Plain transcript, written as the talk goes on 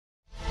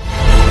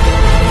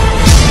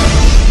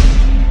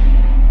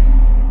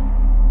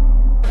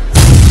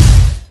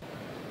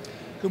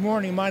Good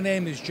morning. My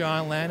name is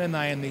John Lannon.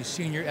 I am the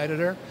senior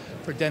editor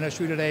for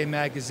Dentistry Today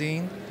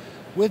magazine.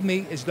 With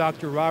me is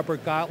Dr.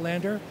 Robert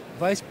Gotlander,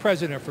 Vice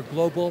President for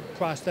Global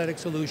Prosthetic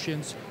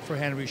Solutions for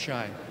Henry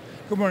Schein.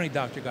 Good morning,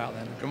 Dr.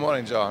 Gotlander. Good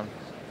morning, John.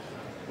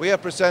 We are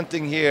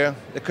presenting here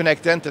the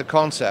Connect Dental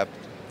concept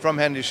from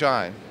Henry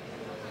Schein.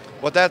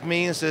 What that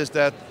means is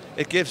that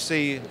it gives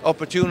the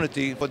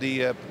opportunity for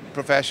the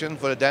profession,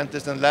 for the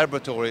dentist and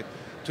laboratory,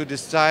 to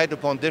decide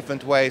upon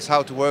different ways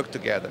how to work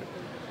together.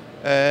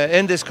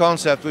 In this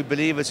concept, we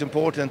believe it's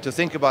important to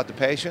think about the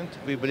patient.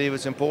 We believe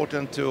it's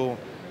important to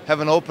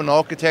have an open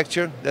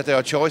architecture, that there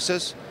are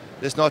choices.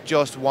 There's not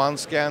just one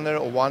scanner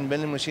or one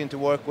milling machine to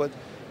work with,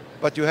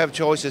 but you have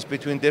choices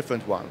between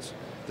different ones.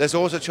 There's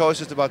also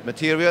choices about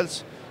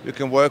materials. You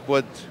can work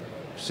with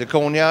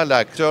zirconia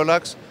like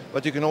Turlux,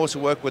 but you can also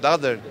work with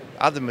other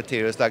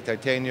materials like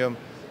titanium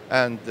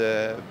and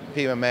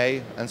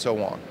PMMA and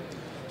so on.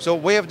 So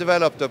we have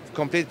developed a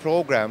complete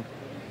program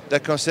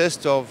that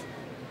consists of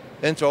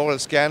intraoral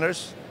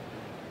scanners,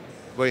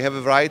 where you have a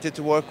variety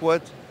to work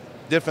with,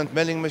 different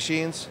milling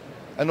machines,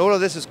 and all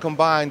of this is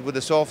combined with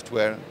the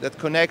software that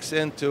connects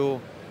into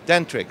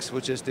Dentrix,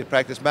 which is the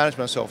practice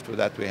management software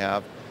that we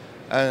have.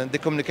 And the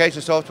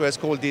communication software is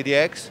called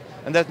DDX,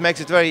 and that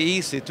makes it very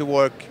easy to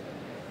work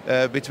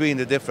between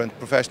the different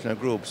professional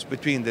groups,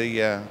 between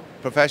the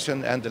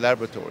profession and the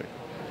laboratory.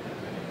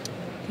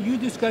 Can you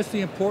discuss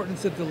the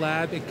importance of the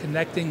lab in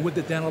connecting with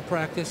the dental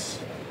practice?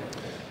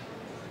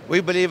 We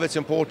believe it's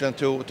important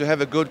to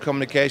have a good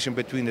communication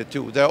between the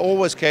two. There are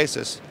always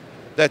cases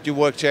that you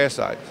work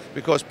chairside,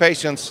 because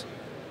patients,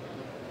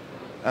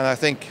 and I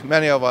think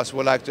many of us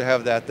would like to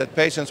have that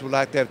patients would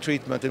like to have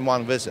treatment in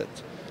one visit.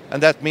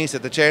 And that means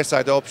that the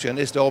chairside option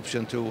is the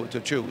option to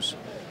choose.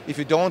 If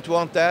you don't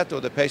want that,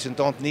 or the patient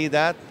don't need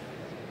that,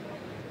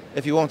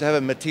 if you want to have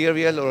a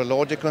material or a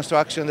logic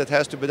construction that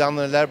has to be done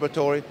in a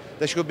laboratory,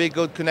 there should be a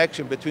good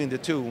connection between the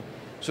two,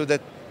 so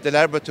that the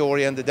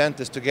laboratory and the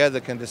dentist together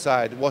can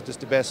decide what is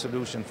the best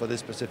solution for this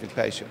specific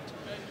patient.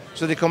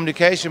 So the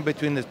communication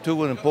between the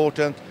two is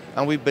important,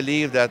 and we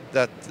believe that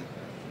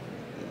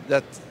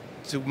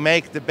to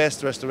make the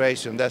best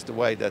restoration, that's the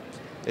way that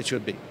it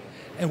should be.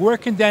 And where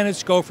can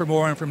dentists go for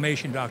more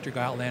information, Dr.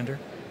 Gotlander?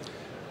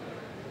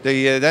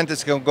 The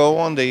dentist can go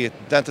on, the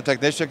dental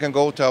technician can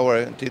go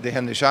to the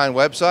Henry Schein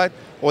website,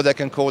 or they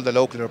can call the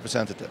local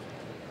representative.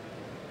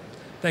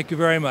 Thank you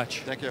very much.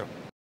 Thank you.